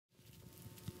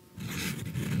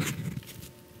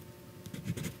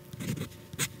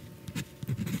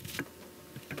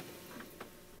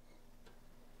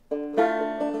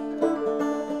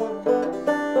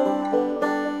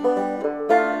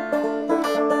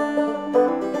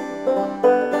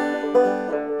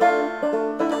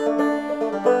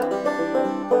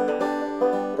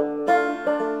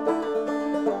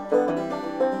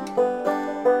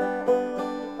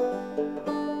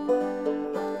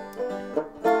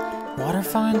water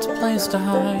finds a place to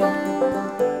hide.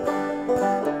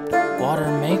 Water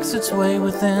makes its way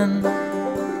within.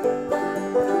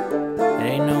 It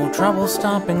ain't no trouble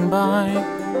stopping by.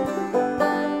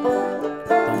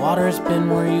 The water's been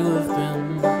where you have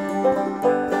been.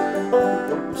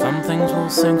 Some things will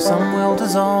sink, some will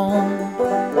dissolve.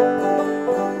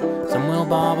 Some will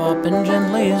bob up and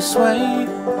gently sway.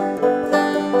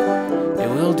 It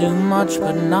will do much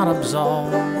but not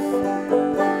absolve.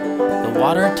 The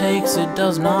water takes, it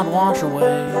does not wash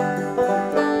away.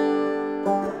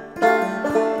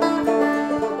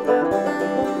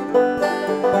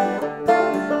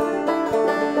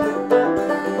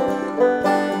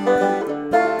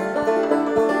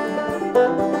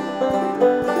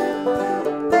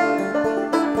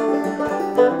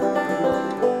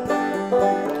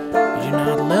 You do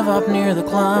not live up near the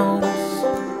clouds,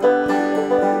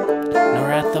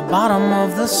 nor at the bottom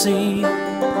of the sea.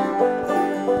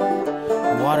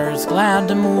 Water's glad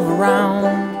to move around.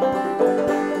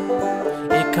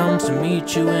 It comes to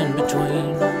meet you in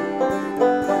between.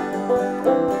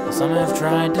 Some have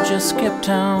tried to just skip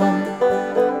town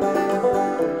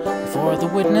before the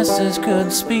witnesses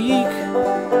could speak.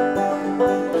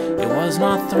 It was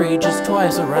not three, just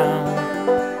twice around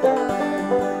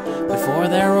before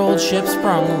their old ship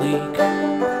sprung a leak.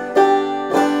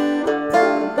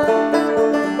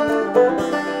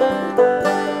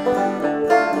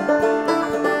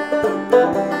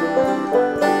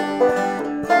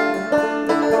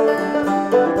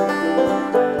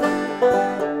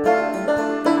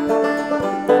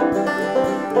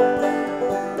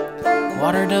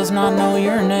 Water does not know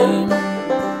your name.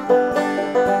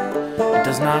 It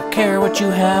does not care what you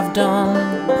have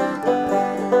done,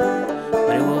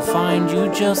 but it will find you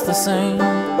just the same.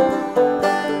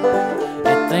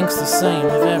 It thinks the same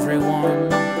of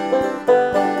everyone.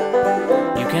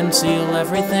 You can seal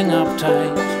everything up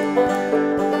tight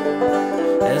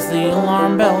as the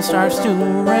alarm bell starts to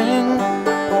ring.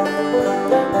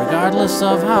 Regardless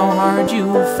of how hard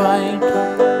you fight,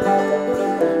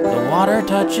 water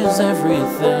touches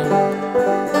everything.